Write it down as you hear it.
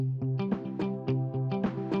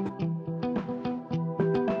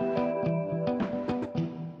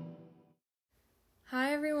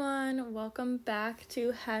welcome back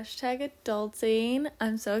to #adulting.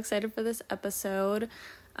 I'm so excited for this episode,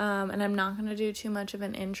 and I'm not going to do too much of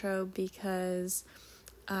an intro because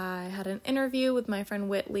I had an interview with my friend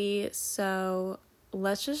Whitley, so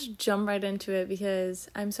let's just jump right into it because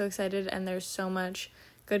I'm so excited and there's so much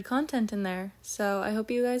good content in there, so I hope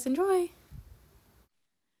you guys enjoy.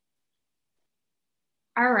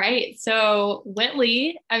 All right, so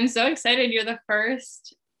Whitley, I'm so excited you're the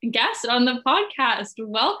first guest on the podcast.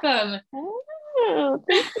 Welcome. Oh,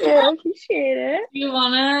 thank you. I appreciate it. Do you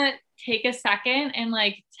want to take a second and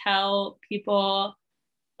tell people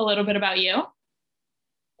a little bit about you?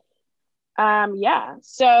 Yeah.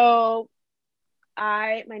 So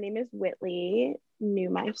my name is Whitley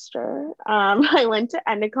Newmeister. I went to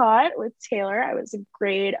Endicott with Taylor. I was a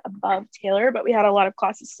grade above Taylor, but we had a lot of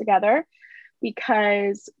classes together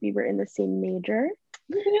because we were in the same major.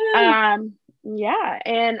 Yeah,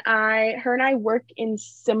 and her and I work in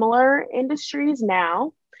similar industries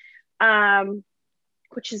now,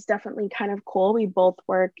 which is definitely kind of cool. We both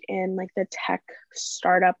work in the tech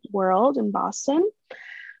startup world in Boston.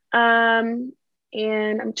 And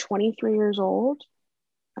I'm 23 years old.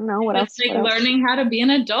 I don't know what else. Learning how to be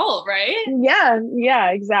an adult, right?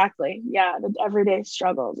 Yeah, exactly. Yeah, the everyday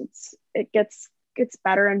struggles. It gets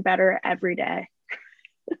better and better every day.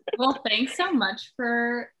 Well, thanks so much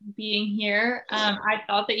for being here. I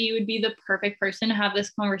thought that you would be the perfect person to have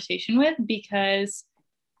this conversation with because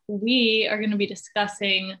we are going to be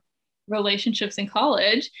discussing relationships in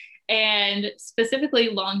college and specifically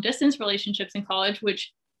long distance relationships in college,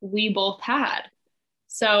 which we both had.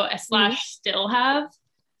 So / still have.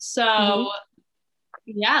 So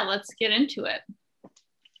yeah, let's get into it.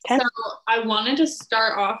 Okay. So I wanted to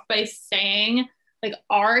start off by saying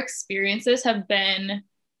our experiences have been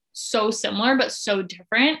so similar but so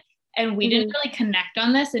different, and we didn't really connect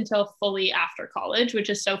on this until fully after college, which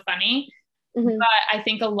is so funny. But I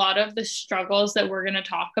think a lot of the struggles that we're going to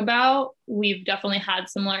talk about, we've definitely had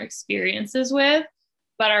similar experiences with,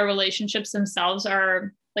 but our relationships themselves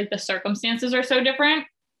are the circumstances are so different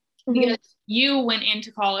because you went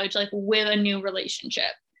into college with a new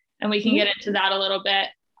relationship, and we can get into that a little bit.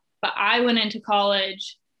 But I went into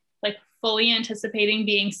college fully anticipating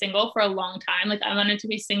being single for a long time. I wanted to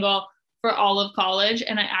be single for all of college.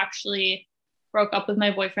 And I actually broke up with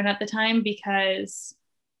my boyfriend at the time because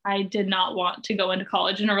I did not want to go into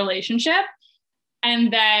college in a relationship.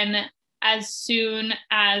 And then as soon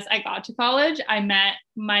as I got to college, I met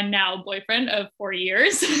my now boyfriend of 4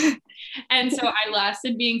 years. And so I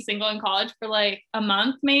lasted being single in college for a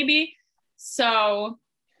month, maybe. So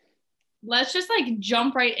let's just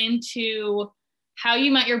jump right into how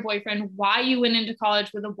you met your boyfriend, why you went into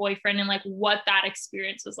college with a boyfriend, and what that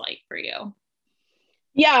experience was like for you.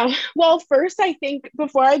 Yeah. Well, first, I think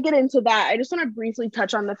before I get into that, I just want to briefly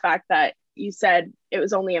touch on the fact that you said it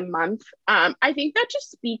was only a month. I think that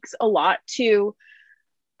just speaks a lot to,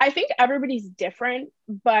 I think everybody's different,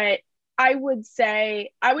 but I would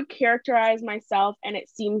say I would characterize myself, and it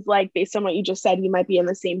seems like based on what you just said, you might be in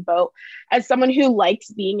the same boat, as someone who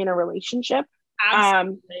likes being in a relationship.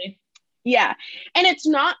 Absolutely. Yeah. And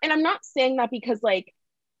I'm not saying that because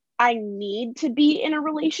I need to be in a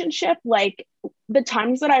relationship. The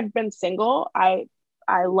times that I've been single, I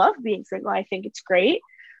love being single. I think it's great.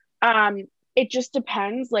 It just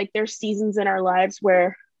depends. There's seasons in our lives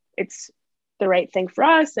where it's the right thing for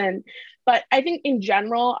us. But I think in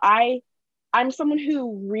general, I'm someone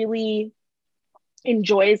who really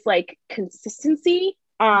enjoys consistency.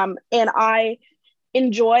 And I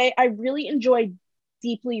really enjoy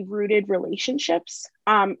deeply rooted relationships,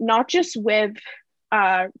 not just with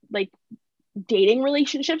dating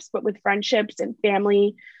relationships, but with friendships and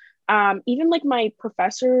family. Even my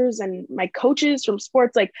professors and my coaches from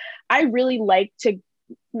sports, I really like to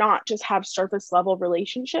not just have surface level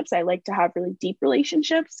relationships. I like to have really deep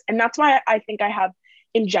relationships. And that's why I think I have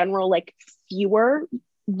in general fewer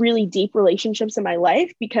really deep relationships in my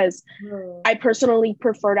life, because I personally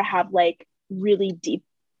prefer to have really deep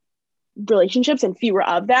relationships and fewer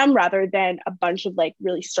of them rather than a bunch of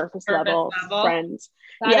really surface level friends.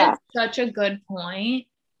 That is such a good point.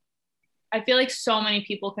 I feel so many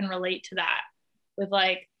people can relate to that with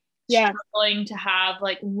struggling to have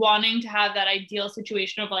wanting to have that ideal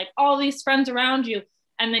situation of all these friends around you,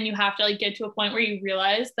 and then you have to get to a point where you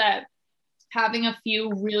realize that having a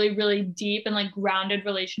few really, really deep and grounded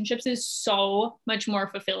relationships is so much more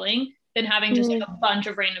fulfilling than having just a bunch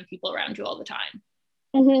of random people around you all the time.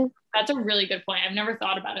 That's a really good point. I've never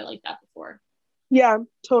thought about it like that before. Yeah,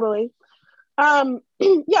 totally.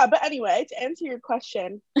 Yeah, but anyway, to answer your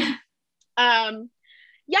question,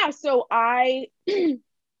 yeah, so I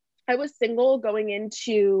I was single going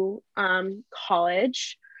into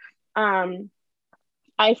college.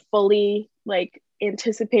 I fully like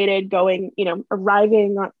anticipated going,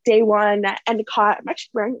 arriving on day one at Endicott. I'm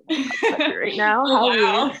actually wearing an Endicott sweatshirt right now. Oh, How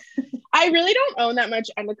wow. weird. I really don't own that much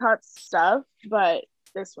Endicott stuff, but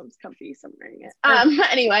this one's comfy, so I'm wearing it.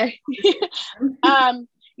 Anyway.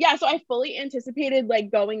 Yeah, so I fully anticipated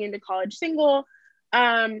like going into college single.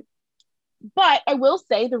 But I will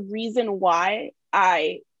say the reason why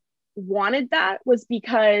I wanted that was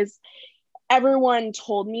because everyone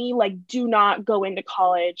told me like do not go into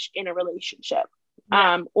college in a relationship.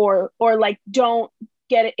 Yeah. Or like don't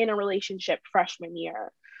get in a relationship freshman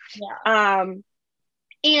year. Yeah.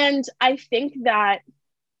 And I think that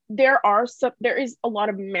there is a lot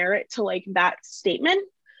of merit to like that statement.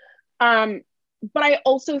 But I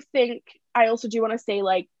also do want to say,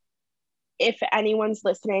 like, if anyone's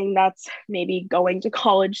listening that's maybe going to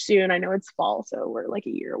college soon, I know it's fall, so we're like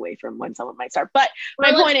a year away from when someone might start. But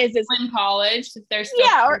my point is in college, if they're still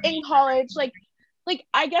or in college, like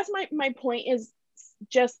I guess my point is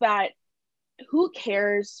just that who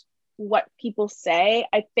cares what people say?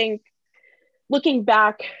 I think looking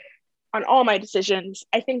back on all my decisions,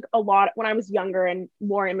 I think a lot when I was younger and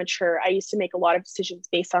more immature, I used to make a lot of decisions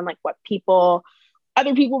based on like what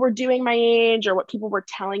other people were doing my age or what people were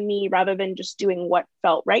telling me rather than just doing what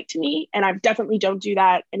felt right to me. And I definitely don't do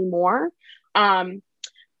that anymore.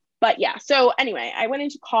 But yeah, so anyway, I went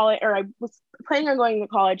into college, or I was planning on going to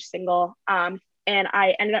college single. And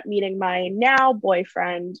I ended up meeting my now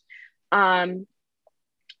boyfriend,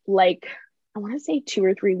 like I want to say 2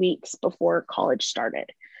 or 3 weeks before college started.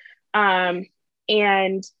 And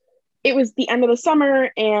it was the end of the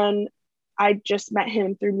summer, and I just met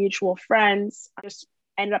him through mutual friends. I just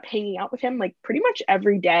ended up hanging out with him like pretty much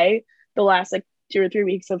every day the last like 2 or 3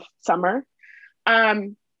 weeks of summer.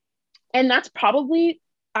 And that's probably,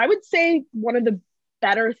 I would say, one of the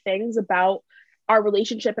better things about our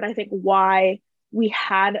relationship. And I think why we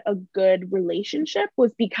had a good relationship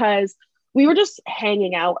was because we were just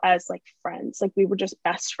hanging out as like friends. Like we were just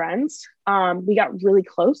best friends. We got really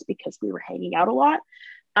close because we were hanging out a lot.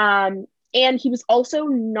 And he was also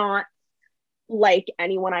not like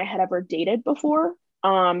anyone I had ever dated before.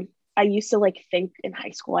 I used to like think in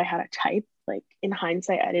high school I had a type. Like in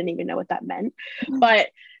hindsight, I didn't even know what that meant. But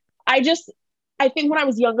I think when I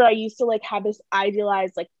was younger, I used to like have this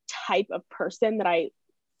idealized like type of person that I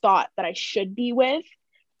thought that I should be with.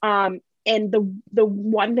 And the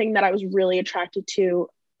one thing that I was really attracted to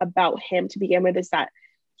about him to begin with is that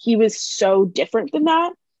he was so different than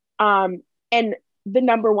that. And the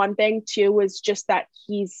number one thing too was just that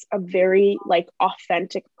he's a very like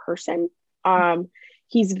authentic person.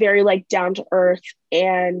 He's very like down to earth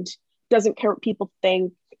and doesn't care what people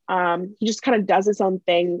think. He just kind of does his own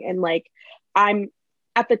thing. And like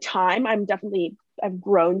at the time, I've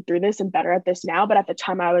grown through this and better at this now. But at the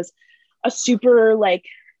time I was a super like,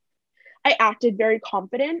 I acted very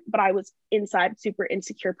confident, but I was inside super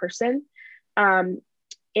insecure person. And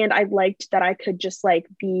I liked that I could just like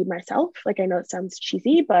be myself. Like, I know it sounds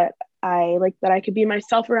cheesy, but I like that I could be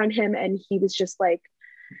myself around him. And he was just like,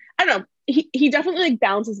 I don't know, he definitely like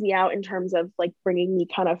balances me out in terms of like bringing me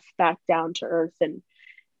kind of back down to earth.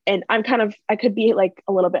 And I could be like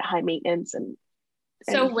a little bit high maintenance.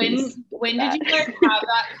 So when did you guys have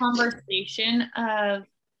that conversation of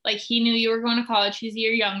like, he knew you were going to college, he's a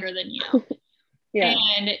year younger than you. Yeah.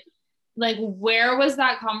 And like, where was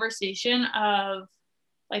that conversation of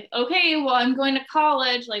like, okay, well, I'm going to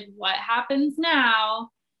college, like what happens now?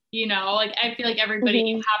 Like I feel like everybody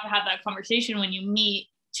you have to have that conversation when you meet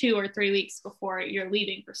 2 or 3 weeks before you're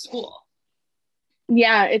leaving for school.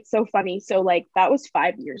 Yeah, it's so funny. So like that was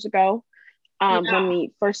 5 years ago, when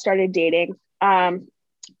we first started dating.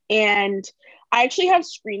 And I actually have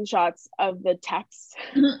screenshots of the texts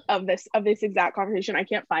of this exact conversation. I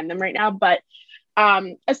can't find them right now, but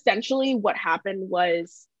essentially what happened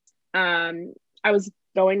was I was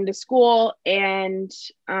going to school, and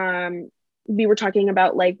we were talking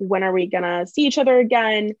about like, when are we gonna see each other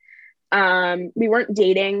again? We weren't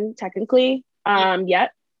dating technically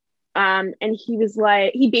yet. And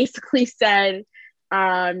he basically said,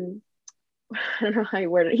 I don't know how he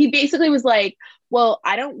worded it. He basically was like, well,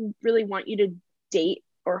 I don't really want you to date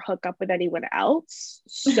or hook up with anyone else,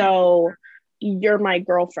 so you're my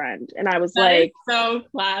girlfriend. And I was like, so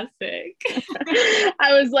classic.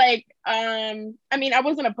 I was like, I mean, I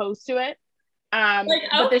wasn't opposed to it. Like,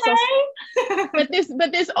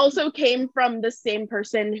 but this also came from the same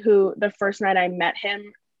person who the first night I met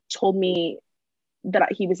him told me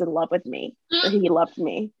that he was in love with me, that he loved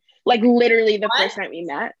me. Like literally the first night we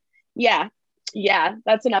met. Yeah. Yeah,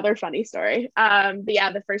 that's another funny story. But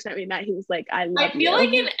yeah, the first night we met, he was like, I I love feel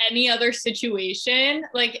like you. in any other situation,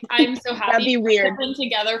 like I'm so That'd happy be weird. we've been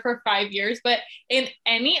together for 5 years, but in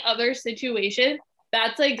any other situation,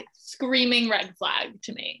 that's like screaming red flag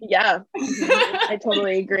to me. Yeah. I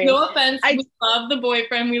totally agree. No offense, I we love the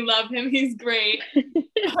boyfriend, we love him, he's great,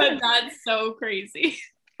 but that's so crazy.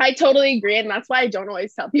 I totally agree. And that's why I don't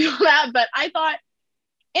always tell people that. But I thought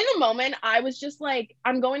in the moment, I was just like,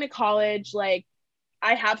 I'm going to college. Like,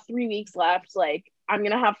 I have 3 weeks left. Like, I'm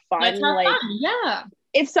gonna have fun. Let's have like fun. Yeah.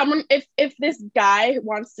 if this guy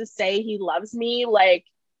wants to say he loves me, like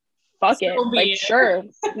fuck So it. Like be it. sure,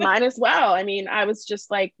 might as well. I mean, I was just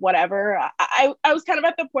like, whatever. I was kind of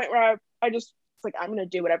at the point where I just like, I'm gonna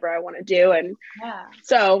do whatever I want to do. And Yeah.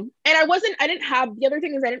 so, and I didn't have, the other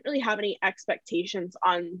thing is I didn't really have any expectations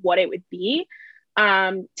on what it would be.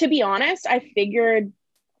 To be honest, I figured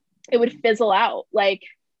it would fizzle out. Like,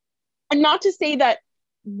 and not to say that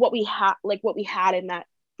what we had in that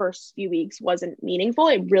first few weeks wasn't meaningful.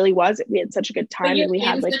 It really was. We had such a good But time, you're and we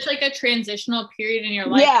had in like, such like a transitional period in your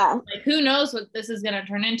life. yeah, Like who knows what this is gonna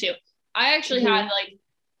turn into. I actually Mhm. had like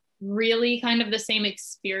really kind of the same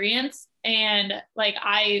experience. And like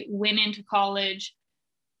I went into college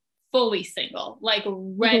fully single, like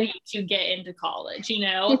ready to get into college, you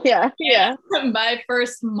know? Yeah. And my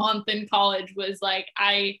first month in college was like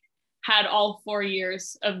I had all 4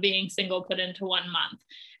 years of being single put into 1 month.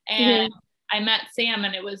 And I met Sam,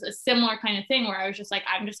 and it was a similar kind of thing where I was just like,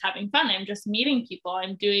 I'm just having fun. I'm just meeting people.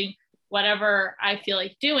 I'm doing whatever I feel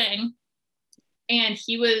like doing. And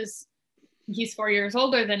he's 4 years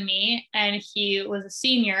older than me, and he was a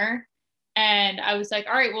senior. And I was like,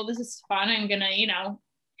 all right, well, this is fun. I'm going to,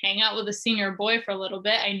 hang out with a senior boy for a little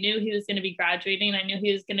bit. I knew he was going to be graduating. I knew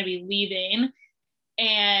he was going to be leaving.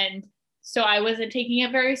 And so I wasn't taking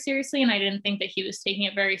it very seriously. And I didn't think that he was taking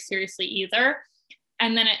it very seriously either.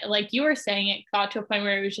 And then like you were saying, it got to a point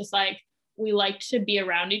where it was just like, we liked to be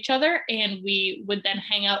around each other, and we would then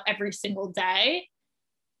hang out every single day.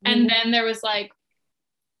 And then there was like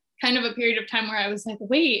kind of a period of time where I was like,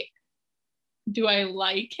 wait, do I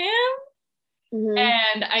like him?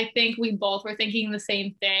 And I think we both were thinking the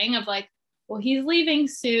same thing of like, well, he's leaving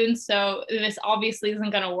soon, so this obviously isn't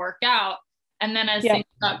going to work out. And then as things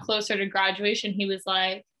got closer to graduation, he was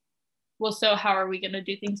like, well, so how are we going to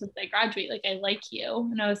do things once I graduate? Like, I like you.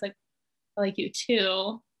 And I was like, I like you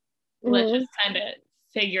too. Let's just kind of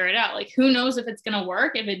figure it out. Like, who knows if it's going to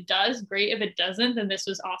work? If it does, great. If it doesn't, then this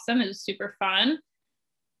was awesome. It was super fun.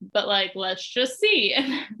 But like, let's just see.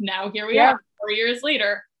 And now here we are 4 years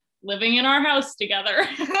later, living in our house together.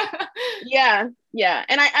 Yeah.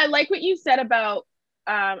 And I like what you said about,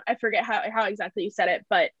 I forget how exactly you said it,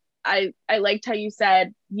 but I liked how you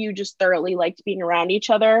said you just thoroughly liked being around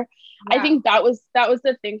each other. Yeah. I think that was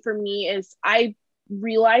the thing for me, is I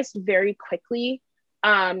realized very quickly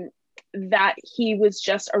that he was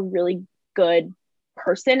just a really good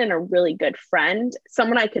person and a really good friend,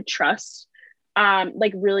 someone I could trust,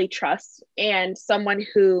 like really trust, and someone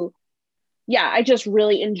who, yeah, I just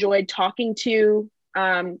really enjoyed talking to.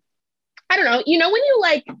 I don't know, when you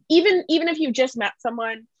like, even if you just met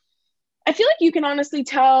someone, I feel like you can honestly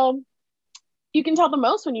tell, the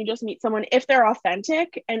most when you just meet someone, if they're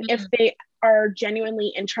authentic and if they are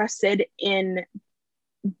genuinely interested in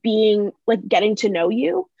being like getting to know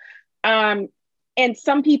you. And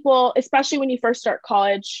some people, especially when you first start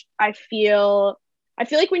college, I feel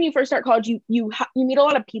like when you first start college, you meet a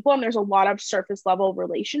lot of people, and there's a lot of surface level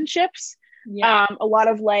relationships. A lot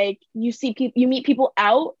of like, you meet people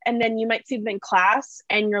out, and then you might see them in class,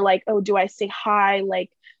 and you're like, oh, do I say hi? Like,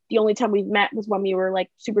 the only time we met was when we were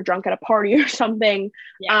like super drunk at a party or something.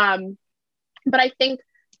 But I think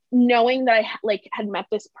knowing that I had met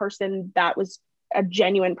this person that was a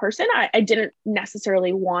genuine person, I didn't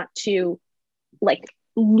necessarily want to like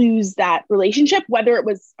lose that relationship, whether it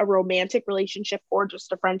was a romantic relationship or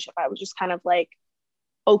just a friendship. I was just kind of like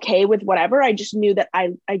okay with whatever. I just knew that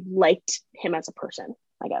I liked him as a person,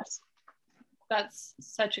 I guess. That's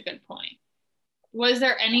such a good point. Was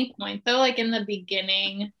there any point though, like in the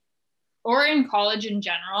beginning or in college in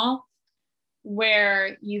general,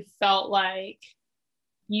 where you felt like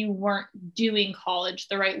you weren't doing college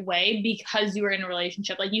the right way because you were in a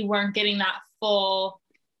relationship? Like you weren't getting that full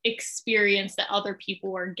experience that other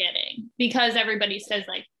people were getting, because everybody says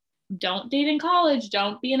like, don't date in college,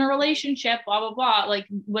 don't be in a relationship, blah, blah, blah. Like,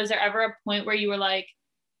 was there ever a point where you were like,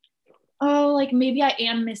 oh, like maybe I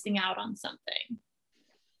am missing out on something?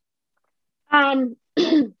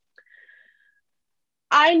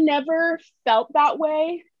 I never felt that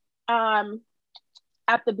way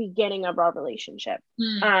at the beginning of our relationship.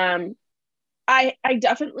 I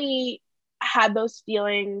definitely had those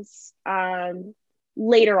feelings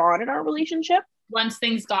later on in our relationship. Once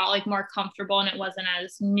things got like more comfortable and it wasn't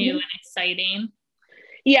as new and exciting.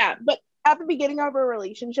 Yeah, but at the beginning of our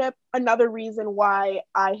relationship, another reason why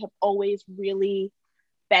I have always really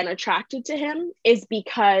been attracted to him is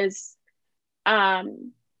because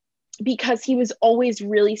he was always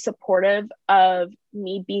really supportive of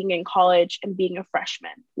me being in college and being a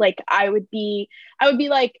freshman. Like I would be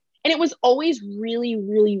like, and it was always really,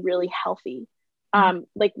 really, really healthy.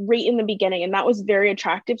 Like right in the beginning. And that was very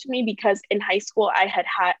attractive to me because in high school I had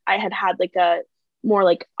like a more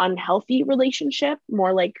like unhealthy relationship,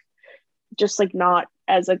 more like just like not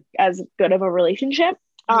as good of a relationship.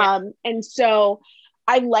 And so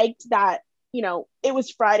I liked that, you know, it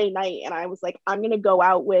was Friday night and I was like, I'm going to go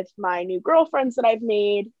out with my new girlfriends that I've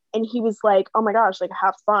made. And he was like, oh my gosh, like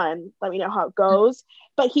have fun. Let me know how it goes.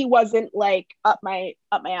 But he wasn't like up my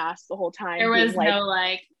ass the whole time. There was no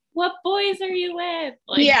like, what boys are you with?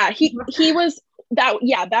 Like, yeah, he was that.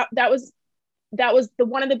 Yeah, that was the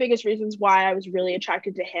one of the biggest reasons why I was really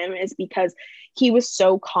attracted to him is because he was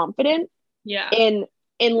so confident in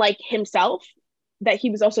like himself, that he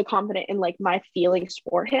was also confident in like my feelings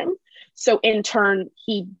for him. So in turn,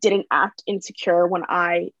 he didn't act insecure when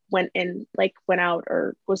I went out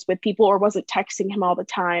or was with people or wasn't texting him all the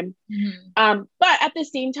time. But at the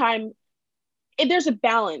same time, there's a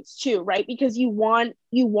balance too, right? Because you want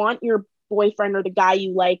your boyfriend or the guy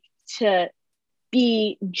you like to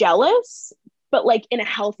be jealous, but like in a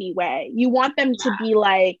healthy way. You want them to be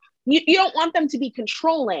like, you don't want them to be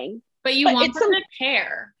controlling, but you want them to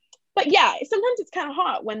care. But yeah, sometimes it's kind of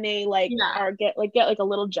hot when they like get a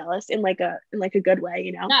little jealous in like a good way,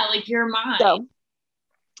 you know? Yeah, like you're mine. So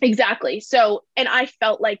exactly. So, and I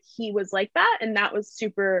felt like he was like that, and that was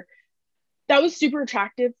super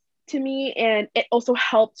attractive to me, and it also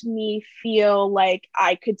helped me feel like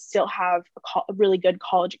I could still have a really good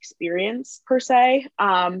college experience per se.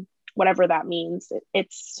 Whatever that means.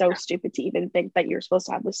 It's so stupid to even think that you're supposed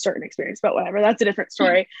to have this certain experience, but whatever, that's a different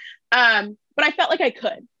story. But I felt like I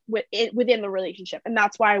could within the relationship, and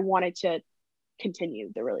that's why I wanted to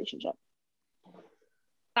continue the relationship.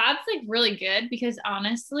 That's like really good, because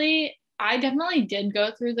honestly, I definitely did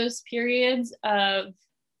go through those periods of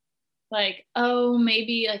like, oh,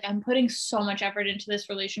 maybe like I'm putting so much effort into this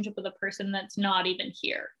relationship with a person that's not even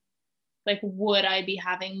here. Like, would I be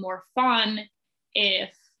having more fun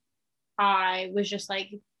if I was just like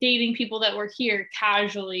dating people that were here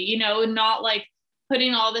casually, you know, not like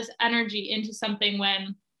putting all this energy into something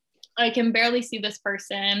when I can barely see this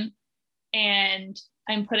person and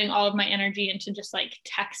I'm putting all of my energy into just like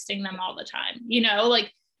texting them all the time, you know?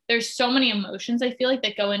 Like there's so many emotions I feel like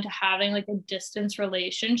that go into having like a distance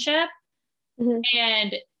relationship.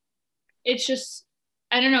 And it's just,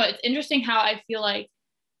 I don't know, it's interesting how I feel like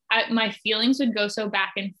my feelings would go so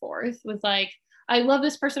back and forth with like, I love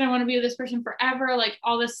this person, I want to be with this person forever, like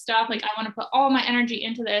all this stuff, like I want to put all my energy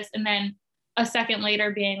into this, and then a second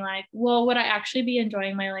later being like, well, would I actually be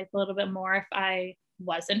enjoying my life a little bit more if I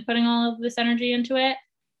wasn't putting all of this energy into it?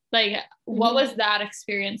 Like, what was that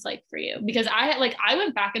experience like for you? Because I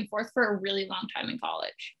went back and forth for a really long time in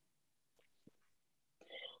college.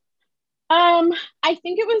 I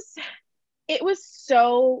think it was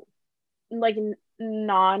so like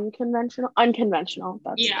unconventional.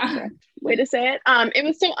 That's the correct way to say it. It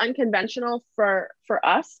was so unconventional for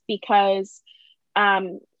us because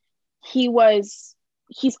he's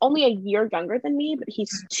only a year younger than me, but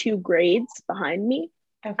he's 2 grades behind me.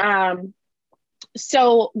 Okay.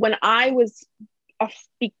 So when I was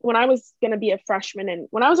going to be a freshman, and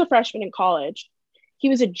when I was a freshman in college, he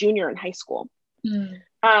was a junior in high school.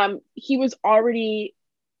 He was already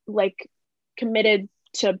like committed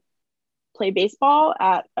to play baseball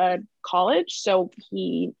at a college, so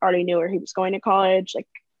he already knew where he was going to college. Like,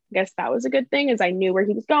 I guess that was a good thing, is I knew where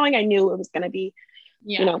he was going. I knew it was going to be,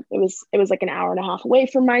 you know, it was like an hour and a half away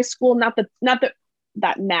from my school. Not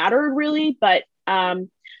that mattered really, but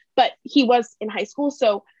he was in high school.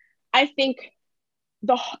 So I think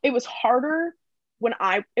it was harder on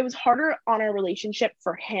our relationship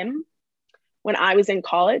for him when I was in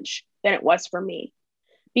college than it was for me,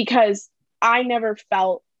 because I never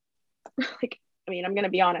felt like, I mean, I'm going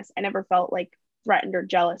to be honest, I never felt like threatened or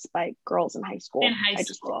jealous by girls in high school.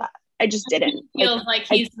 I just didn't. Feels like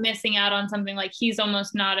he's missing out on something, like he's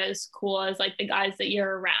almost not as cool as like the guys that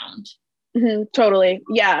you're around. Totally.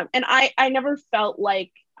 Yeah. And I never felt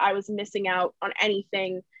like I was missing out on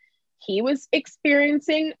anything he was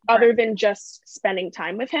experiencing other than just spending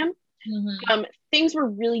time with him. Things were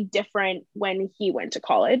really different when he went to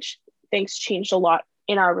college. Things changed a lot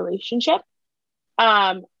in our relationship.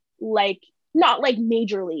 Like not like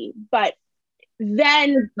majorly, but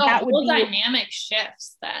then the that would whole be dynamic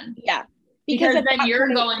shifts then. Yeah. Because at then that you're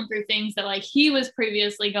point, going through things that like he was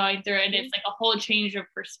previously going through, and it's like a whole change of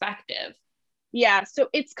perspective. yeah, so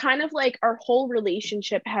it's kind of like our whole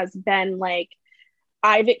relationship has been like,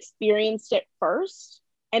 I've experienced it first,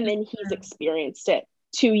 and then he's experienced it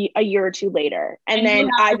a year or two later, and then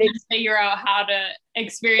you have to figure out how to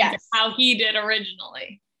experience it how he did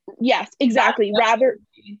originally. Yes, exactly.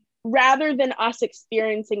 Rather than us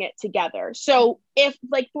experiencing it together. So if,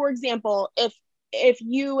 like, for example, if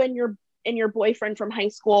you and your boyfriend from high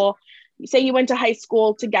school, say you went to high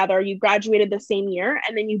school together, you graduated the same year,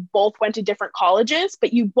 and then you both went to different colleges,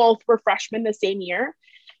 but you both were freshmen the same year,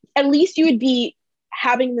 at least you would be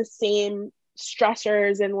having the same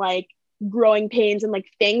stressors and like growing pains and like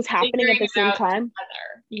things happening at the same time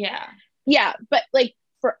together. Yeah, but like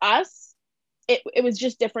for us, it was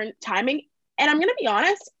just different timing. And I'm gonna be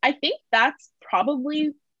honest, I think that's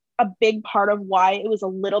probably a big part of why it was a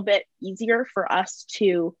little bit easier for us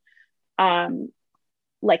to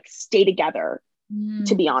like stay together,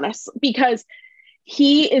 to be honest, because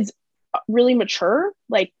he is really mature,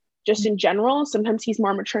 like just in general. Sometimes he's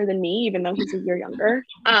more mature than me, even though he's a year younger,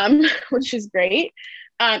 which is great.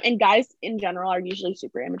 And guys in general are usually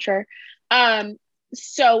super immature.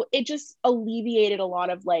 So it just alleviated a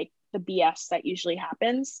lot of like the BS that usually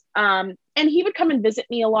happens. And he would come and visit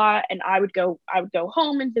me a lot, and I would go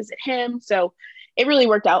home and visit him. So it really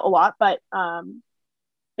worked out a lot. But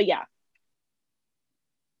yeah.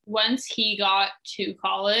 Once he got to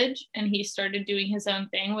college and he started doing his own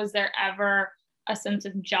thing, was there ever a sense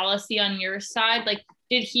of jealousy on your side? Like,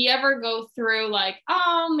 did he ever go through like,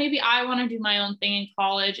 oh, maybe I want to do my own thing in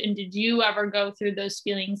college? And did you ever go through those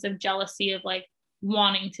feelings of jealousy of like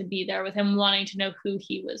wanting to be there with him, wanting to know who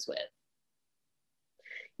he was with?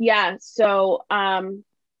 Yeah. So,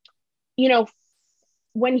 you know,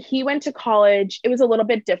 when he went to college, it was a little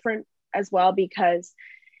bit different as well, because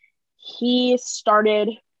he started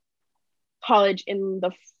college in the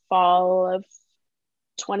fall of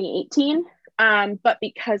 2018. But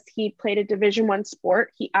because he played a Division I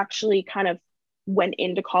sport, he actually kind of went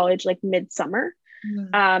into college like midsummer,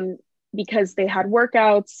 because they had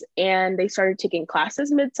workouts and they started taking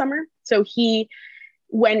classes midsummer. So he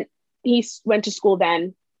went to school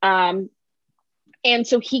then. And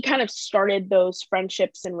so he kind of started those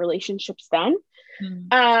friendships and relationships then.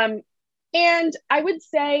 And I would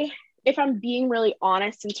say, if I'm being really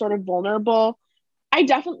honest and sort of vulnerable, I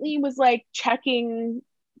definitely was like checking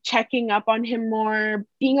up on him more,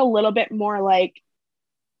 being a little bit more like,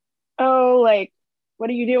 oh, like, what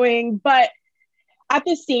are you doing? But at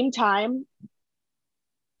the same time,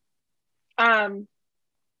 our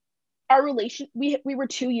we were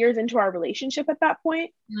 2 years into our relationship at that point.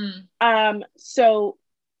 So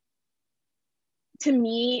to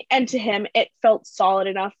me and to him, it felt solid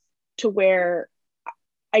enough to where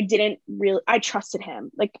I trusted him.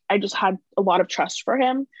 Like, I just had a lot of trust for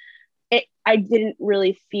him. I didn't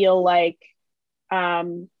really feel like, I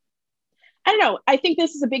don't know. I think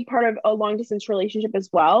this is a big part of a long distance relationship as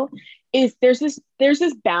well, is there's this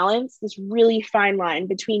balance, this really fine line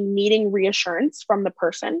between needing reassurance from the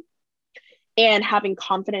person and having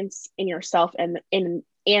confidence in yourself and in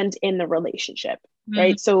the relationship.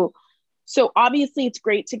 Right. So obviously it's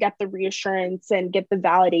great to get the reassurance and get the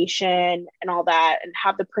validation and all that, and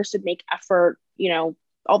have the person make effort,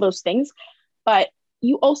 all those things. But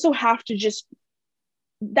you also have to just,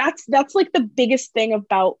 that's like the biggest thing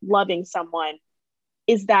about loving someone,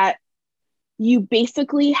 is that you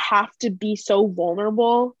basically have to be so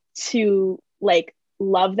vulnerable to like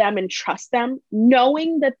love them and trust them,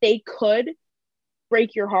 knowing that they could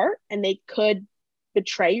break your heart and they could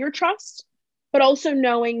betray your trust, but also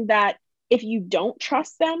knowing that if you don't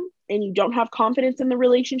trust them and you don't have confidence in the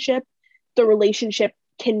relationship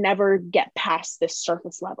can never get past this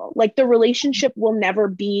surface level. Like, the relationship will never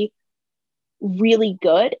be really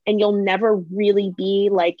good, and you'll never really be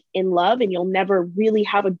like in love, and you'll never really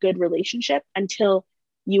have a good relationship until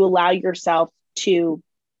you allow yourself to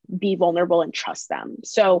be vulnerable and trust them.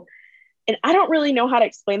 So, and I don't really know how to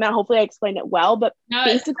explain that. Hopefully I explained it well, but no,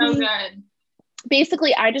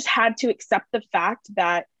 basically I just had to accept the fact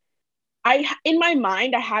that in my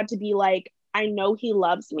mind, I had to be like, I know he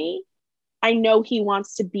loves me. I know he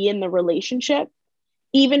wants to be in the relationship,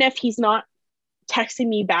 even if he's not texting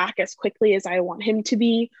me back as quickly as I want him to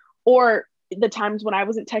be, or the times when I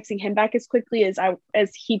wasn't texting him back as quickly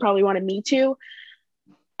as he probably wanted me to.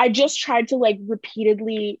 I just tried to like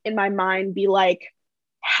repeatedly in my mind be like,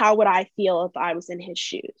 how would I feel if I was in his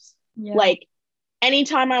shoes? Yeah. Like,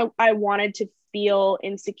 anytime I wanted to feel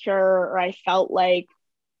insecure, or I felt like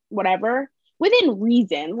whatever, within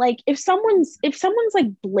reason. Like if someone's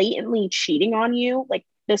like blatantly cheating on you, like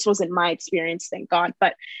this wasn't my experience, thank God,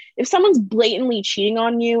 but if someone's blatantly cheating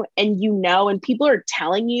on you and you know, and people are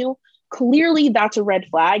telling you, clearly that's a red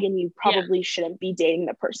flag and you probably shouldn't be dating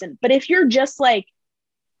the person. But if you're just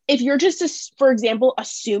for example,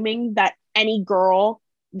 assuming that any girl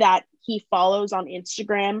that he follows on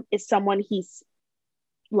Instagram is someone he's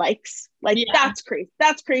likes, like that's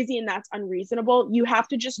crazy and that's unreasonable. You have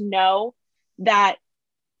to just know that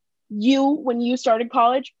when you started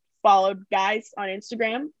college, followed guys on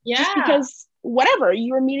Instagram just because whatever,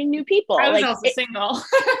 you were meeting new people. I was also single.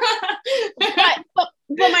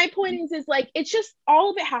 but my point is like, it's just,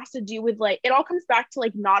 all of it has to do with like, it all comes back to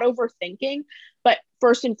like not overthinking, but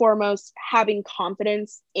first and foremost, having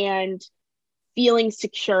confidence and feeling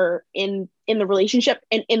secure in the relationship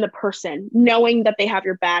and in the person, knowing that they have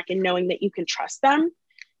your back and knowing that you can trust them,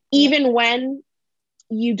 even when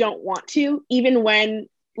you don't want to, even when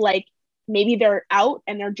like maybe they're out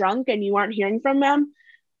and they're drunk and you aren't hearing from them.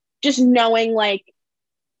 Just knowing, like,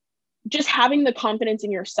 just having the confidence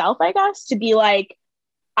in yourself, I guess, to be like,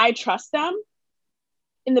 I trust them.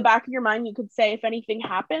 In the back of your mind, you could say, if anything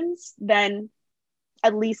happens, then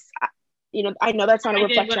at least, you know, I know that's not a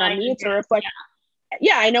reflection on me. It's a reflection.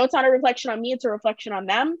 Yeah, I know it's not a reflection on me. It's a reflection on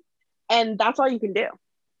them. And that's all you can do.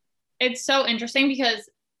 It's so interesting because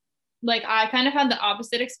like I kind of had the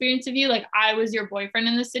opposite experience of you. Like I was your boyfriend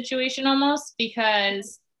in this situation almost,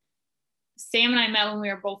 because Sam and I met when we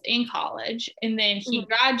were both in college, and then he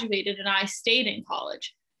graduated and I stayed in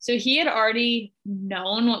college. So he had already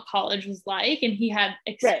known what college was like and he had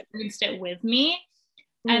experienced it with me.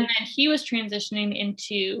 And then he was transitioning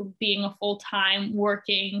into being a full-time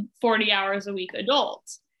working 40 hours a week adult.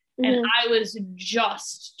 And I was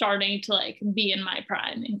just starting to like be in my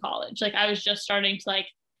prime in college. Like I was just starting to like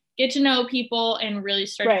get to know people and really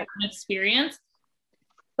start to have an experience.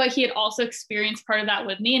 But he had also experienced part of that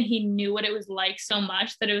with me, and he knew what it was like so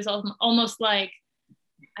much that it was almost like,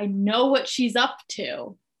 I know what she's up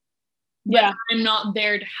to, but I'm not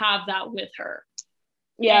there to have that with her.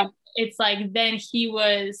 And it's like, then he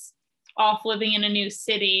was off living in a new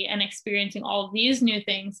city and experiencing all of these new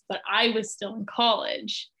things, but I was still in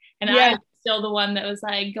college, and I was still the one that was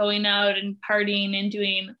like going out and partying and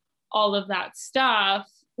doing all of that stuff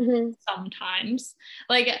sometimes.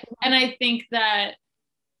 Like, and I think that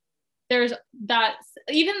there's that,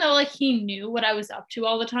 even though like he knew what I was up to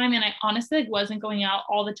all the time, and I honestly like wasn't going out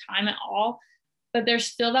all the time at all, but there's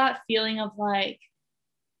still that feeling of like,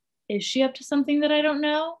 is she up to something that I don't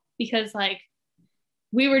know? Because like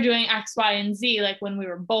we were doing X, Y, and Z like when we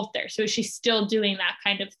were both there. So is she still doing that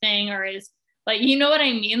kind of thing? Or is like, you know what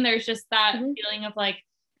I mean? There's just that feeling of like,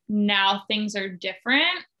 now things are different.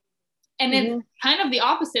 And it's kind of the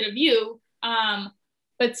opposite of you,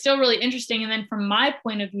 but still really interesting. And then from my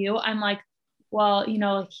point of view, I'm like, well, you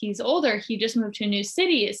know, he's older. He just moved to a new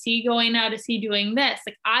city. Is he going out? Is he doing this?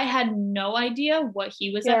 Like I had no idea what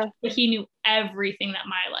he was up to, but he knew everything that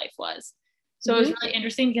my life was. So it was really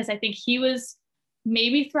interesting because I think he was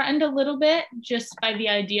maybe threatened a little bit just by the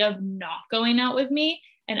idea of not going out with me.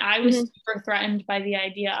 And I was super threatened by the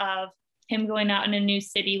idea of him going out in a new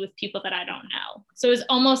city with people that I don't know. So it was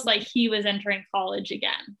almost like he was entering college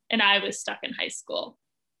again and I was stuck in high school.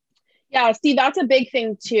 Yeah, see, that's a big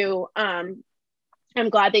thing too. I'm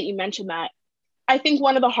glad that you mentioned that. I think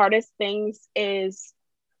one of the hardest things is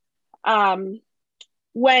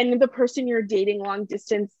when the person you're dating long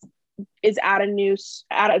distance is at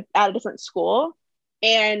a different school,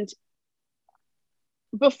 and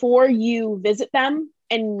before you visit them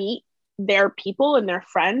and meet their people and their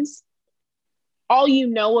friends, all you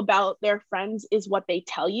know about their friends is what they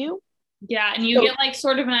tell you. Yeah, and you get like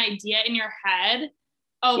sort of an idea in your head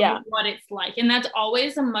of what it's like. And that's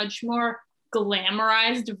always a much more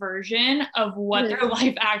glamorized version of what their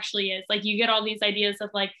life actually is. Like you get all these ideas of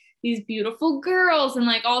like these beautiful girls and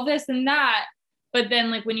like all this and that. But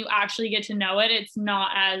then like when you actually get to know it, it's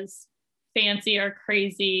not as fancy or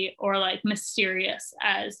crazy or like mysterious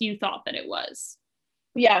as you thought that it was.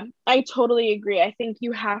 Yeah, I totally agree. I think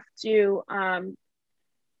you have to,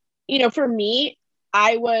 you know, for me,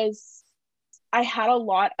 I had a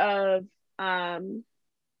lot of,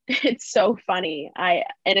 it's so funny.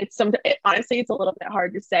 Honestly, it's a little bit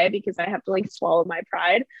hard to say because I have to like swallow my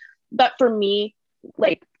pride. But for me,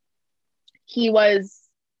 like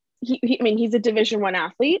I mean, he's a Division I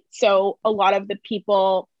athlete. So a lot of the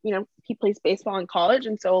people, you know, he plays baseball in college.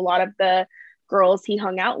 And so a lot of the girls he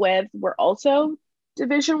hung out with were also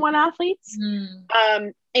Division I athletes.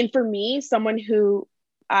 And for me, someone who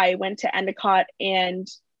I went to Endicott and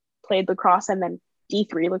played lacrosse and then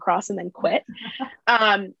D3 lacrosse and then quit.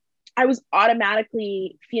 I I was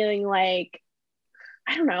automatically feeling like,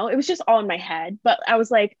 I don't know, it was just all in my head, but I was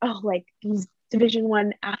like, oh, like these Division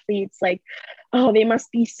 1 athletes, like, oh, they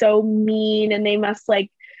must be so mean, and they must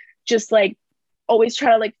like just like always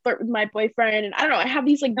try to like flirt with my boyfriend. And I don't know, I have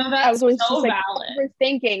these like, No, I was that's always so just like valid.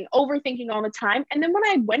 overthinking all the time. And then when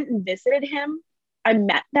I went and visited him, I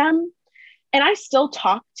met them, and I still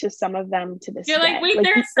talk to some of them to this You're like, day. wait, Like,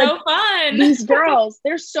 they're so fun. these girls,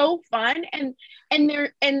 they're so fun. And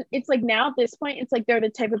it's like, now at this point, it's like they're the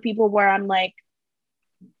type of people where I'm like,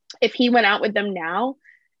 if he went out with them now,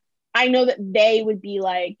 I know that they would be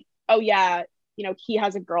like, oh yeah, you know, he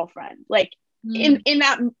has a girlfriend. Like, in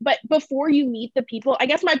that, but before you meet the people, I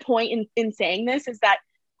guess my point in saying this is that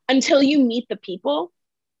until you meet the people,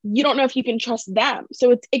 you don't know if you can trust them.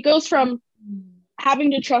 So it goes from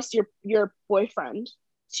having to trust your boyfriend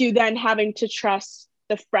to then having to trust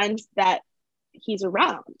the friends that he's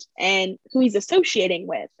around and who he's associating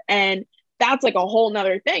with. And that's like a whole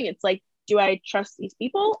nother thing. It's like, do I trust these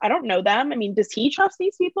people? I don't know them. I mean, does he trust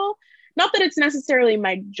these people? Not that it's necessarily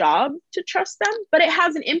my job to trust them, but it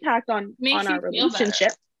has an impact on our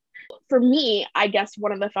relationship. For me, I guess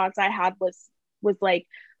one of the thoughts I had was like,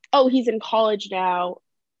 oh, he's in college now.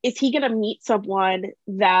 Is he gonna meet someone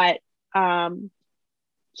that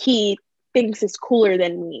he thinks is cooler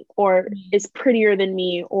than me, or is prettier than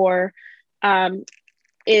me, or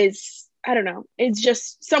is, I don't know, it's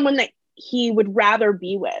just someone that he would rather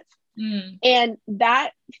be with. And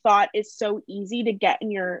that thought is so easy to get in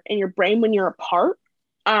your brain when you're apart.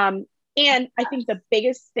 And I think the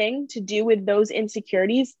biggest thing to do with those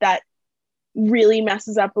insecurities that really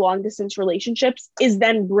messes up long distance relationships is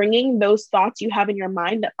then bringing those thoughts you have in your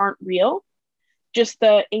mind that aren't real, just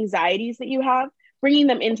the anxieties that you have, bringing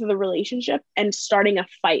them into the relationship and starting a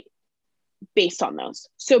fight based on those.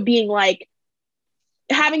 So being like,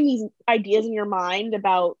 having these ideas in your mind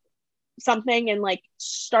about something and like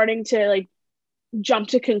starting to like jump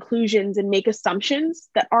to conclusions and make assumptions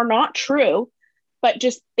that are not true, but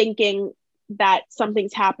just thinking that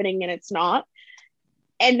something's happening and it's not,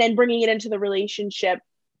 and then bringing it into the relationship,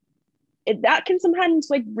 that can sometimes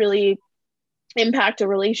like really impact a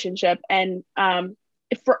relationship. And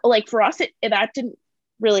for us, that didn't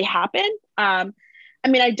really happen. I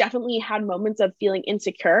mean, I definitely had moments of feeling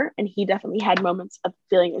insecure, and he definitely had moments of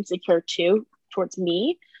feeling insecure too towards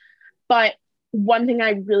me. But one thing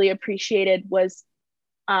I really appreciated was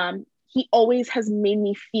he always has made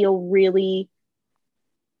me feel really,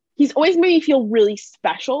 he's always made me feel really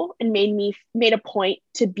special, and made a point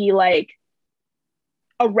to be like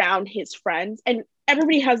around his friends. And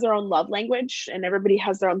everybody has their own love language and everybody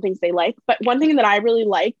has their own things they like. But one thing that I really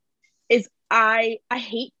like is I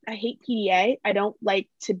hate PDA. I don't like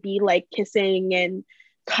to be like kissing and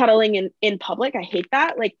cuddling in public. I hate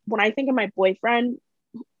that. Like, when I think of my boyfriend,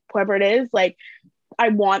 whoever it is, like, I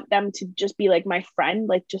want them to just be like my friend,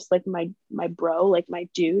 like just like my bro, like my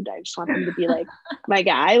dude. I just want them to be like my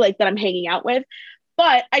guy, like that I'm hanging out with.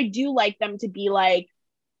 But I do like them to be like,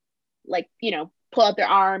 you know, pull out their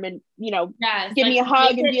arm and, you know, give me a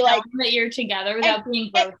hug and be like that you're together without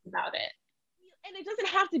being gross about it. And it doesn't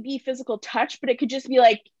have to be physical touch, but it could just be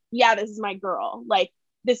like, yeah, this is my girl. Like,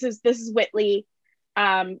 this is Whitley.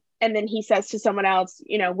 And then he says to someone else,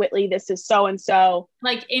 you know, Whitley, this is so and so.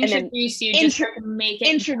 Like, introduce you, just to make it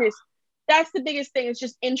introduce. That's the biggest thing. It's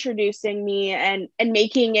just introducing me and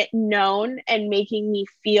making it known and making me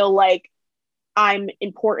feel like I'm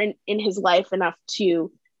important in his life enough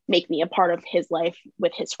to make me a part of his life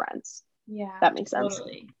with his friends. Yeah, that makes sense.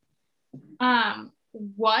 Totally.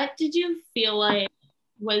 What did you feel like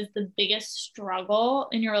was the biggest struggle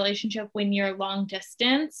in your relationship when you're long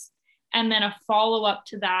distance? And then a follow-up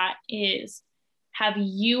to that is, have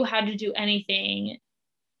you had to do anything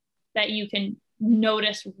that you can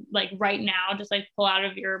notice like right now, just like pull out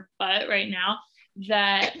of your butt right now,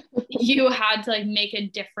 that you had to like make a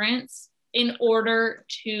difference in order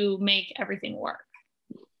to make everything work?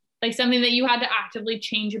 Like something that you had to actively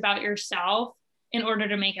change about yourself in order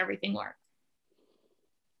to make everything work?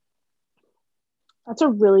 That's a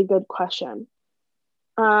really good question.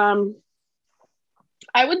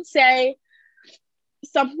 I would say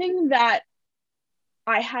something that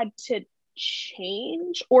I had to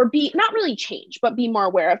change, or be not really change, but be more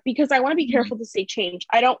aware of, because I want to be careful to say change.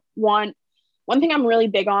 I don't want, one thing I'm really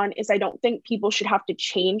big on is I don't think people should have to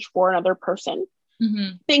change for another person.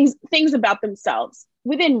 Things about themselves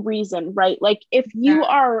within reason, right? Like if you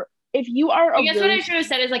are I guess what I should have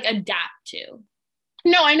said is like adapt to.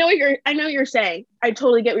 No, I know what you're saying. I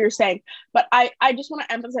totally get what you're saying. But I just want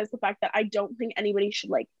to emphasize the fact that I don't think anybody should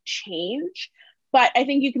like change. But I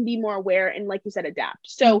think you can be more aware and, like you said, adapt.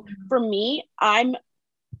 So for me, I'm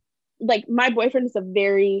like my boyfriend is a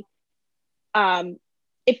very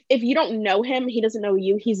if you don't know him, he doesn't know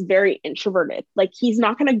you, he's very introverted. Like he's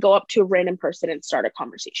not going to go up to a random person and start a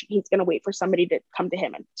conversation. He's going to wait for somebody to come to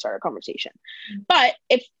him and start a conversation. But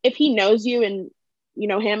if he knows you and you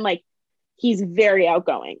know him, like he's very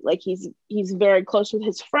outgoing. Like he's very close with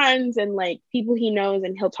his friends and like people he knows,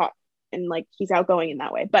 and he'll talk, and like he's outgoing in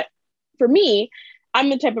that way. But for me, I'm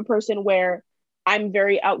the type of person where I'm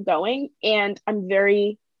very outgoing and I'm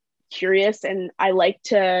very curious, and I like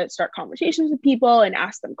to start conversations with people and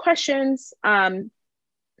ask them questions.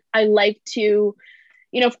 I like to,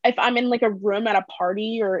 you know, if I'm in like a room at a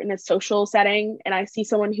party or in a social setting and I see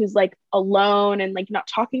someone who's like alone and like not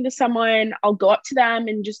talking to someone, I'll go up to them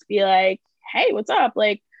and just be like, hey, what's up?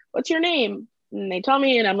 Like, what's your name? And they tell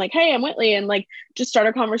me, and I'm like, hey, I'm Whitley, and like just start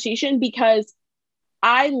a conversation, because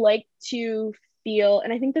I like to feel,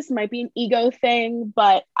 and I think this might be an ego thing,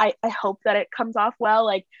 but I hope that it comes off well.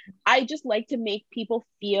 Like, I just like to make people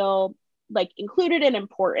feel like included and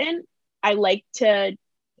important. I like to,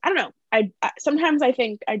 I don't know. I sometimes I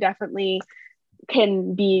think I definitely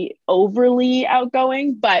can be overly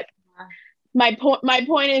outgoing, but my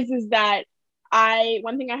point is that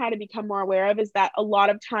one thing I had to become more aware of is that a lot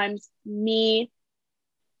of times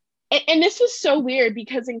and this was so weird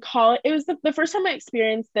because in college, it was the first time I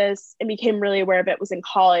experienced this and became really aware of it was in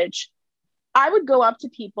college. I would go up to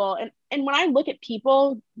people, and when I look at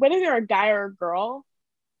people, whether they're a guy or a girl,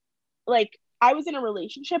 like I was in a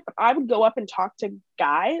relationship, but I would go up and talk to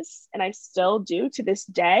guys, and I still do to this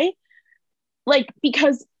day, like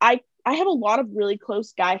because I have a lot of really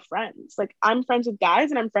close guy friends. Like I'm friends with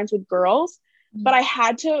guys and I'm friends with girls, but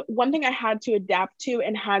one thing I had to adapt to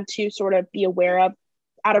and had to sort of be aware of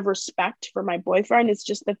out of respect for my boyfriend is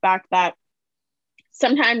just the fact that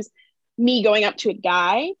sometimes me going up to a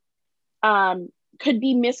guy could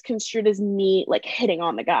be misconstrued as me like hitting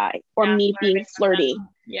on the guy or me being flirty.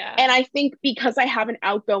 Yeah. And I think because I have an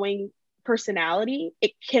outgoing personality,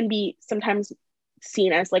 it can be sometimes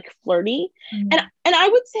seen as like flirty. And I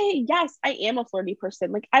would say, yes, I am a flirty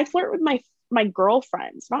person. Like I flirt with my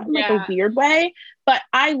girlfriends, not in like a weird way, but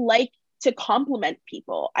I like to compliment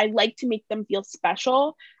people. I like to make them feel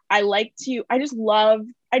special. I just love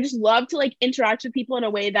to like interact with people in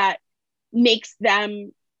a way that makes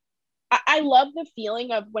them, I love the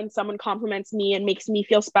feeling of when someone compliments me and makes me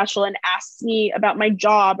feel special and asks me about my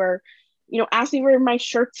job, or, you know, asks me where my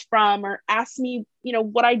shirt's from, or asks me, you know,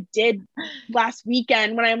 what I did last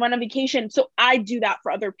weekend when I went on vacation. So I do that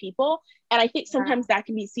for other people. And I think sometimes that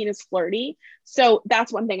can be seen as flirty. So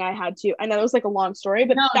that's one thing I had to, I know it was like a long story,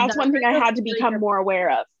 but that's one thing I had to become more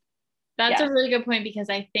aware of. That's a really good point, because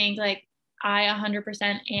I think like I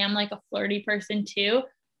 100% am like a flirty person too,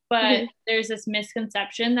 but there's this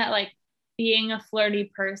misconception that like being a flirty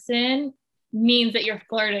person means that you're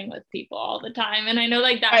flirting with people all the time. And I know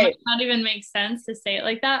like that might not even make sense to say it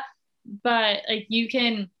like that, but like you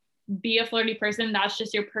can be a flirty person, that's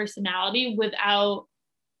just your personality, without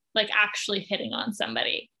like actually hitting on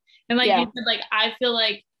somebody. And like you said, like I feel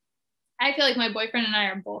like my boyfriend and I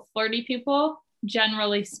are both flirty people,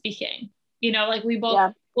 generally speaking. You know, like we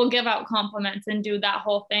both will give out compliments and do that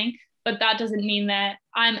whole thing, but that doesn't mean that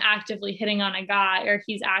I'm actively hitting on a guy or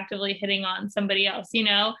he's actively hitting on somebody else, you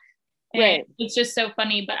know? And it's just so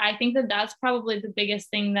funny. But I think that that's probably the biggest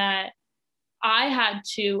thing that I had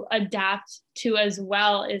to adapt to as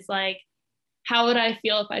well, is like, how would I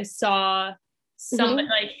feel if I saw somebody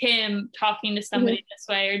like him talking to somebody this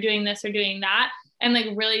way, or doing this or doing that, and like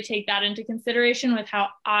really take that into consideration with how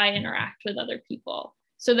I interact with other people,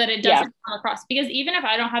 so that it doesn't come across. Because even if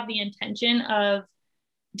I don't have the intention of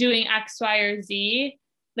doing X, Y, or Z,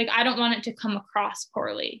 like I don't want it to come across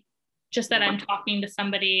poorly, just that I'm talking to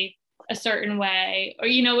somebody a certain way, or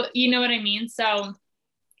you know what I mean? So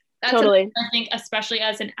that's totally. I think especially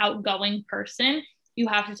as an outgoing person, you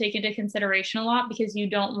have to take into consideration a lot, because you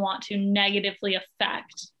don't want to negatively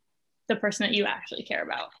affect the person that you actually care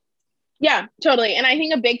about. Yeah, totally. And I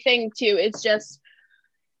think a big thing too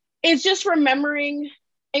is just remembering,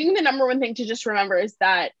 I think the number one thing to just remember is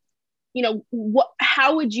that, you know,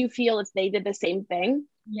 how would you feel if they did the same thing?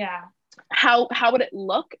 Yeah. How would it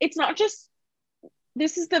look? It's not just,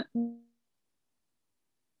 this is the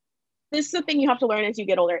thing you have to learn as you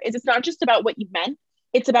get older, is it's not just about what you meant,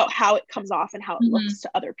 it's about how it comes off and how it looks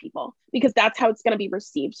to other people, because that's how it's going to be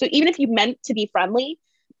received. So even if you meant to be friendly,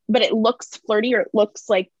 but it looks flirty, or it looks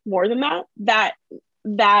like more than that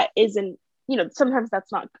isn't, you know, sometimes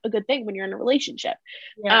that's not a good thing when you're in a relationship.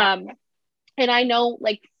 And I know,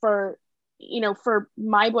 like, for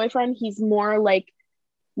my boyfriend, he's more like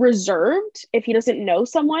reserved if he doesn't know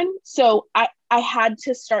someone. So I had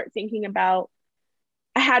to start thinking about,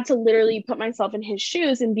 I had to literally put myself in his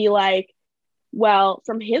shoes and be like, well,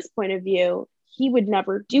 from his point of view, he would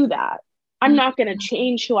never do that. I'm not going to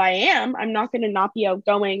change who I am. I'm not going to not be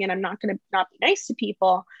outgoing, and I'm not going to not be nice to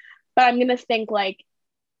people. But I'm going to think like,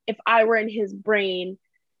 if I were in his brain,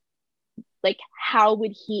 like, how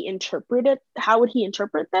would he interpret it? How would he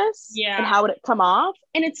interpret this? Yeah. And how would it come off?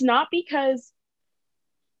 And it's not because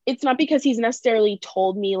he's necessarily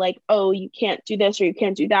told me like, oh, you can't do this or you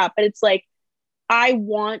can't do that. But it's like, I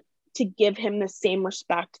want to give him the same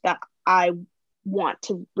respect that I want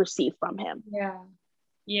to receive from him. Yeah.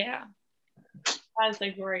 Yeah. That's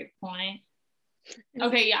a great point.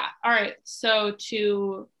 Okay, yeah. All right. So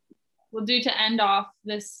to end off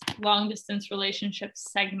this long distance relationship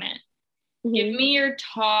segment, give me your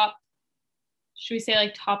top, should we say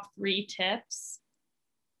like top 3 tips?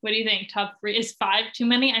 What do you think? Top 3? Is 5 too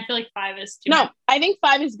many? I feel like 5 is too many. No, I think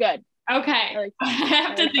 5 is good. Okay. I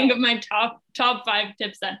have to think of my top 5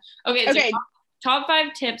 tips then. Okay. So top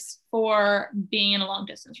 5 tips for being in a long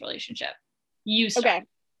distance relationship. You start.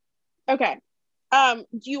 Okay. Do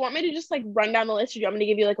you want me to just like run down the list, or do you want me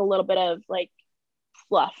to give you like a little bit of like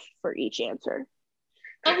fluff for each answer?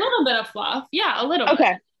 A little bit of fluff. Yeah, a little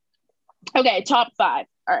bit. Okay, top 5.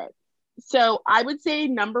 All right. So I would say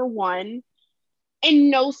number 1, in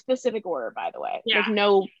no specific order, by the way. Yeah.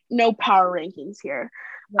 Like no power rankings here.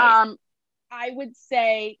 Right. I would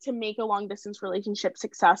say to make a long distance relationship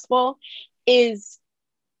successful is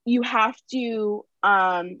you have to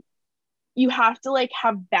like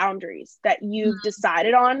have boundaries that you've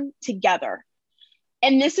decided on together.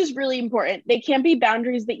 And this is really important. They can't be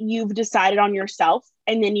boundaries that you've decided on yourself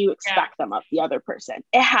and then you expect them of the other person.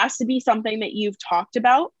 It has to be something that you've talked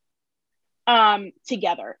about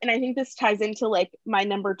together. And I think this ties into like my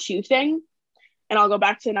number 2 thing. And I'll go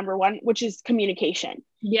back to number 1, which is communication.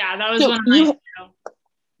 Yeah, that was one of my.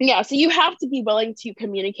 Yeah, so you have to be willing to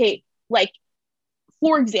communicate. Like,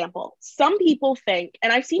 for example, some people think,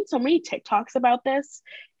 and I've seen so many TikToks about this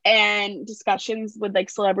and discussions with like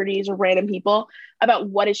celebrities or random people about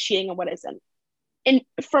what is cheating and what isn't. And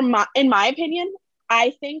in my opinion,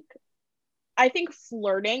 I think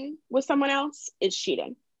flirting with someone else is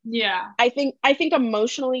cheating. Yeah. I think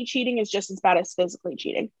emotionally cheating is just as bad as physically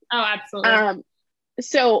cheating. Oh, absolutely.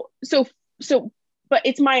 But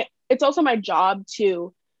it's also my job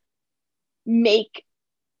to make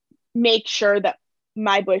sure that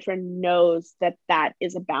my boyfriend knows that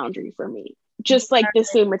is a boundary for me. Just like the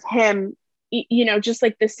same with him, just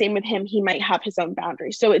like the same with him, he might have his own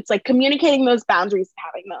boundaries. So it's like communicating those boundaries and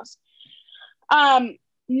having those.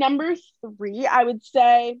 Number 3, I would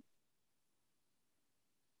say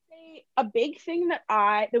a big thing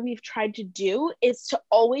that we've tried to do is to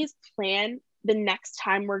always plan the next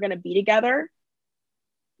time we're going to be together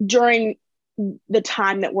during the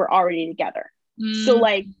time that we're already together. So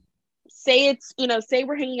like, say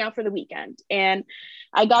we're hanging out for the weekend and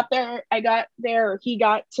I got there, or he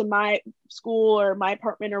got to my school or my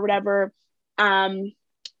apartment or whatever, on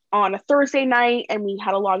a Thursday night, and we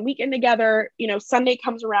had a long weekend together. Sunday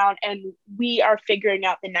comes around and we are figuring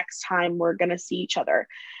out the next time we're going to see each other.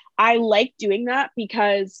 I like doing that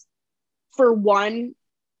because, for one,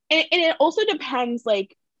 and it also depends,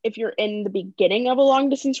 like, if you're in the beginning of a long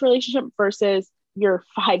distance relationship versus you're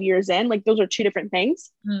 5 years in, like, those are 2 different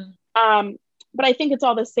things. But I think it's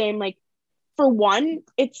all the same. Like, for one,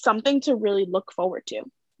 it's something to really look forward to.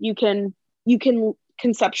 You can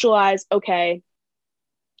conceptualize, okay,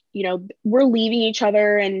 we're leaving each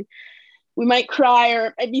other and we might cry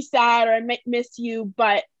or I'd be sad or I might miss you,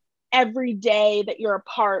 but every day that you're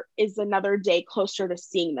apart is another day closer to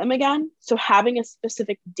seeing them again. So having a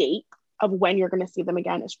specific date of when you're going to see them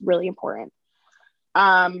again is really important.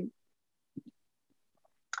 I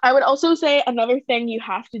would also say another thing you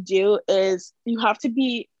have to do is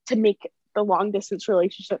to make the long distance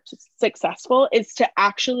relationship successful is to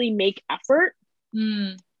actually make effort.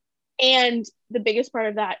 And the biggest part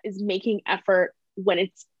of that is making effort when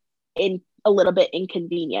it's in a little bit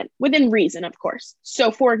inconvenient, within reason, of course. So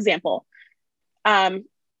for example, if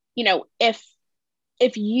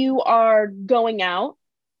you are going out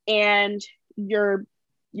and your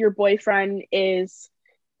boyfriend is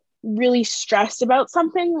really stressed about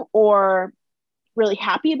something or really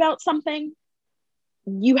happy about something,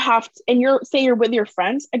 you have to, and you're with your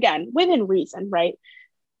friends, again, within reason, right?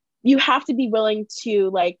 You have to be willing to,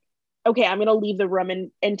 like, okay, I'm going to leave the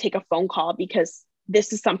room and take a phone call because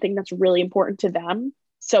this is something that's really important to them.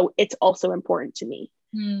 So it's also important to me.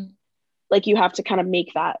 Like, you have to kind of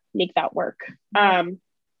make that work. And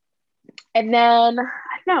then,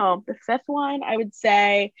 I don't know, the 5th one, I would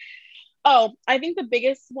say, I think the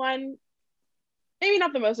biggest one, maybe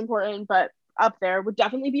not the most important, but up there would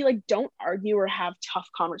definitely be like, don't argue or have tough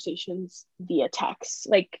conversations via text.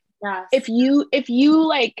 Like, Yes. if you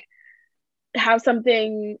like have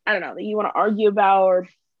something, I don't know, that you want to argue about,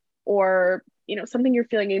 or you know, something you're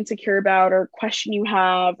feeling insecure about, or question you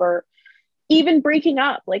have, or even breaking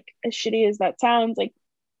up, like as shitty as that sounds, like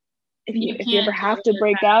if you ever have to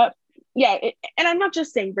break up, yeah, and I'm not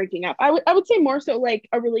just saying breaking up. I would say more so like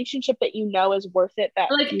a relationship that you know is worth it,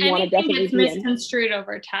 that like you want to anything definitely gets be in. misconstrued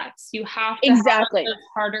over text. You have to Exactly. have those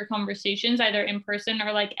harder conversations either in person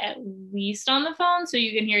or like at least on the phone so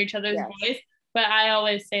you can hear each other's voice. But I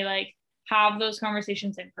always say like have those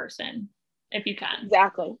conversations in person if you can.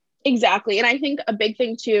 Exactly. And I think a big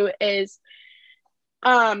thing too is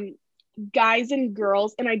guys and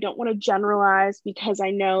girls, and I don't want to generalize because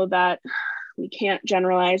I know that we can't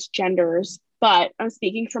generalize genders, but I'm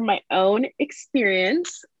speaking from my own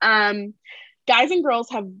experience. Guys and girls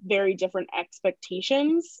have very different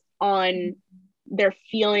expectations on their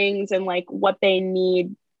feelings and like what they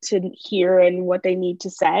need to hear and what they need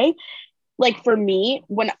to say. Like for me,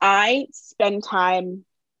 when I spend time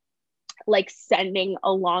like sending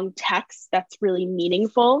a long text that's really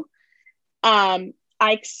meaningful, I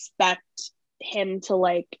expect him to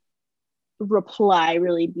like reply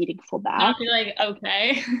really meaningful back. Not be like,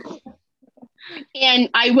 okay. And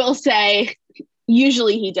I will say,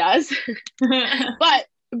 usually he does.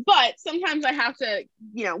 but sometimes I have to,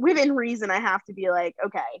 you know, within reason, I have to be like,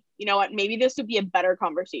 okay, you know what, maybe this would be a better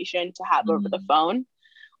conversation to have over the phone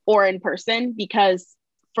or in person, because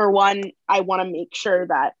for one, I want to make sure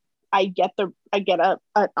that I get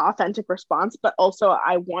an authentic response, but also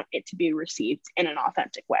I want it to be received in an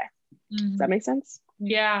authentic way. Does that make sense?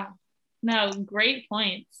 Yeah. No, great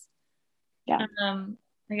points. Yeah.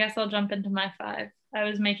 I guess I'll jump into my 5. I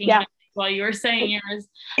was making notes while you were saying yours.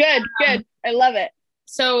 Good. I love it.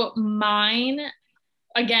 So mine,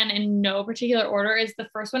 again, in no particular order, is the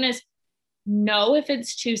first one is know if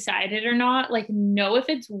it's two-sided or not. Like know if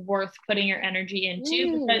it's worth putting your energy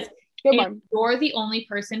into, because if you're the only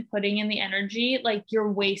person putting in the energy, like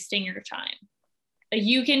you're wasting your time. Like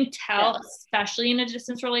you can tell, especially in a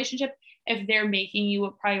distance relationship, if they're making you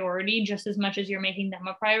a priority just as much as you're making them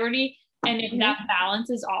a priority. And if that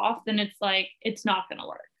balance is off, then it's like, it's not going to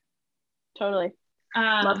work. Totally.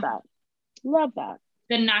 Love that.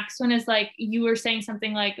 The next one is like, you were saying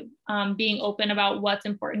something like being open about what's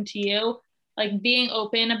important to you, like being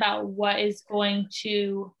open about what is going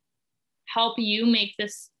to help you make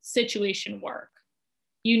this situation work.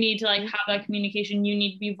 You need to like have that communication. You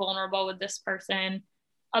need to be vulnerable with this person.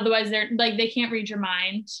 Otherwise they're like, they can't read your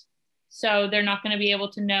mind. So they're not going to be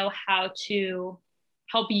able to know how to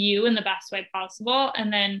help you in the best way possible.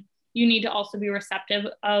 And then you need to also be receptive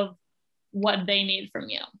of what they need from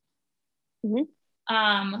you.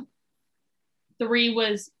 3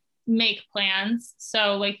 was make plans.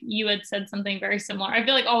 So like you had said something very similar. I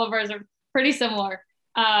feel like all of ours are pretty similar.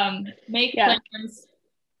 Make plans,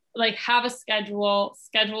 like have a schedule.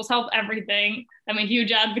 Schedules help everything. I'm a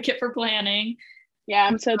huge advocate for planning. Yeah,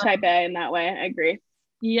 I'm so type A in that way. I agree.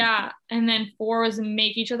 Yeah. And then 4 was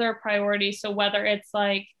make each other a priority. So whether it's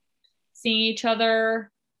like seeing each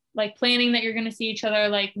other, like planning that you're going to see each other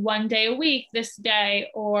like one day a week this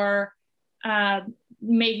day, or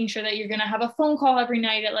making sure that you're going to have a phone call every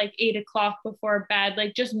night at like 8:00 before bed,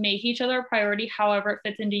 like just make each other a priority, however it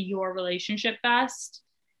fits into your relationship best.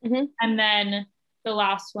 And then the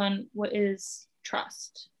last one is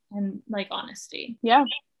trust and like honesty. Yeah.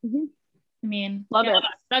 I mean, love it.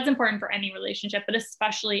 That's important for any relationship, but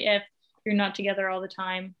especially if you're not together all the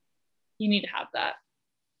time, you need to have that.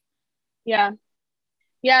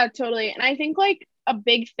 Yeah, totally. And I think like a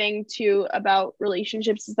big thing too about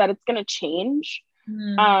relationships is that it's going to change.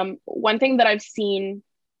 One thing that I've seen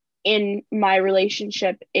in my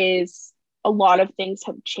relationship is a lot of things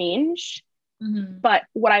have changed. But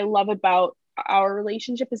what I love about our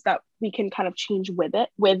relationship is that we can kind of change with it,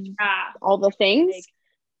 with all the things.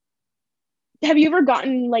 Have you ever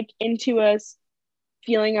gotten like into a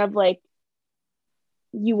feeling of like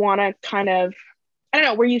you want to kind of, I don't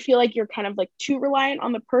know, where you feel like you're kind of like too reliant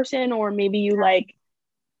on the person, or maybe you like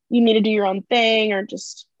you need to do your own thing, or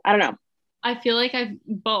just, I don't know. I feel like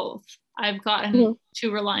I've gotten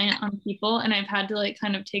too reliant on people, and I've had to like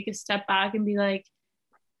kind of take a step back and be like,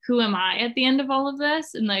 who am I at the end of all of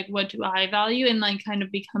this? And like, what do I value? And like kind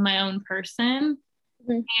of become my own person.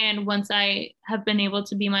 And once I have been able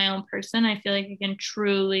to be my own person, I feel like I can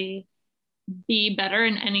truly be better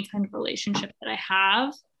in any kind of relationship that I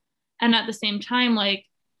have. And at the same time, like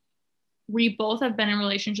we both have been in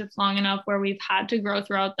relationships long enough where we've had to grow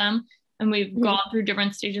throughout them, and we've gone through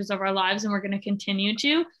different stages of our lives, and we're going to continue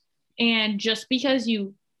to. And just because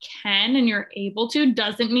you can and you're able to,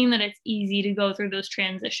 doesn't mean that it's easy to go through those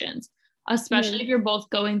transitions, especially if you're both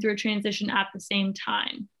going through a transition at the same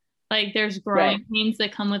time. Like there's growing pains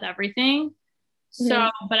that come with everything. So,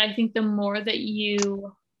 but I think the more that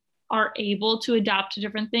you are able to adapt to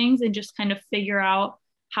different things and just kind of figure out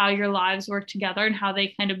how your lives work together and how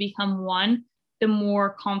they kind of become one, the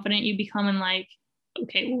more confident you become in like,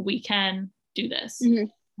 okay, well, we can do this.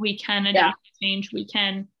 We can adapt to change. We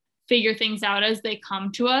can figure things out as they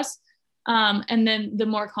come to us. And then the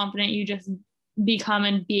more confident you just become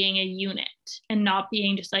in being a unit and not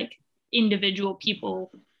being just like individual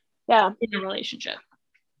people in a relationship.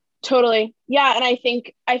 Totally. Yeah. And I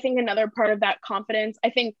think another part of that confidence, I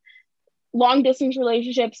think long distance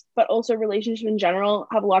relationships, but also relationships in general,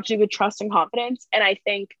 have a lot to do with trust and confidence. And I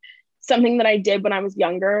think something that I did when I was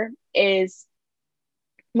younger is,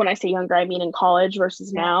 when I say younger, I mean in college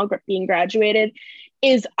versus now being graduated,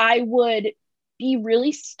 is I would be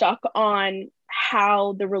really stuck on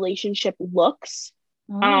how the relationship looks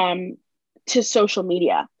to social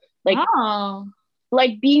media.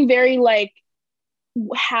 Like being very like,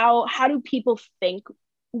 how do people think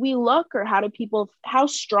we look, or how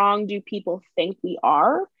strong do people think we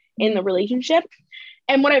are in the relationship?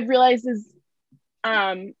 And what I've realized is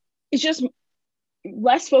it's just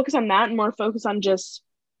less focus on that and more focus on just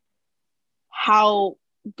how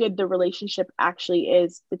good the relationship actually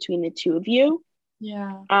is between the two of you.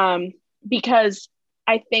 Because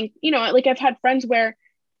I think, you know, like I've had friends where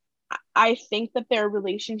I think that their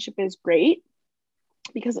relationship is great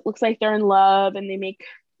because it looks like they're in love and they make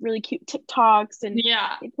really cute TikToks and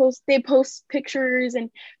they post pictures, and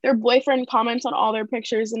their boyfriend comments on all their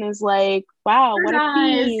pictures and is like, wow, what a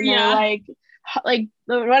theme, or like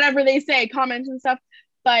whatever they say, comments and stuff.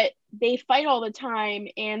 But they fight all the time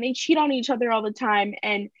and they cheat on each other all the time.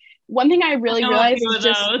 And one thing I really realized is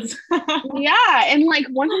just and like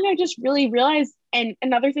one thing I just really realized, and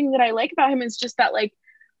another thing that I like about him is just that like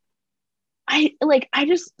I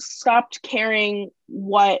just stopped caring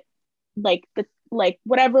what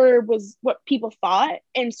whatever was what people thought,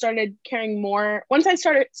 and started caring more once I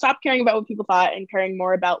stopped caring about what people thought and caring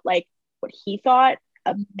more about like what he thought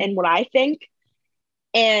and what I think,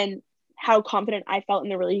 and how confident I felt in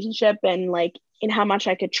the relationship and like in how much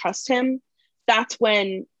I could trust him. That's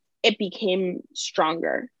when it became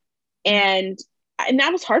stronger. And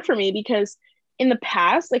that was hard for me because in the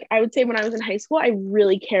past, like I would say when I was in high school, I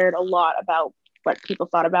really cared a lot about what people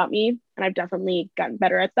thought about me. And I've definitely gotten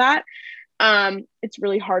better at that. It's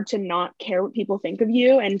really hard to not care what people think of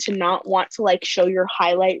you and to not want to like show your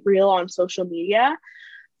highlight reel on social media.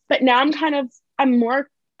 But now I'm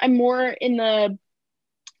more in the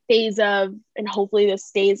phase of, and hopefully this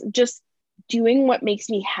stays, just doing what makes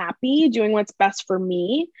me happy, doing what's best for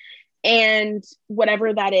me. And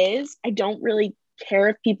whatever that is, I don't really care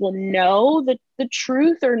if people know the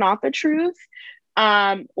truth or not the truth,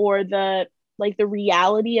 or the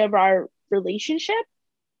reality of our relationship.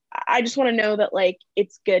 I just want to know that like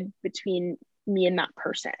it's good between me and that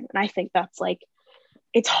person. And I think that's like,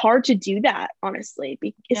 it's hard to do that, honestly,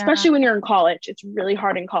 especially when you're in college. It's really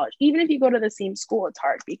hard in college. Even if you go to the same school, it's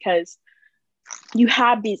hard because you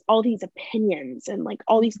have all these opinions and like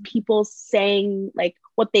all these people saying like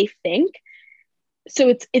what they think.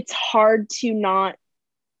 So it's hard to not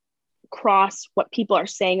cross what people are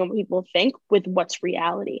saying and what people think with what's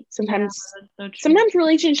reality. Sometimes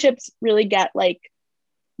relationships really get like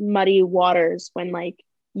muddy waters when like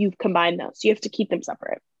you've combined those. You have to keep them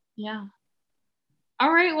separate.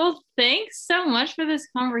 All right, well, thanks so much for this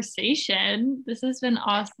conversation. This has been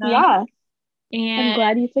awesome. And I'm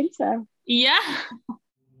glad you think so.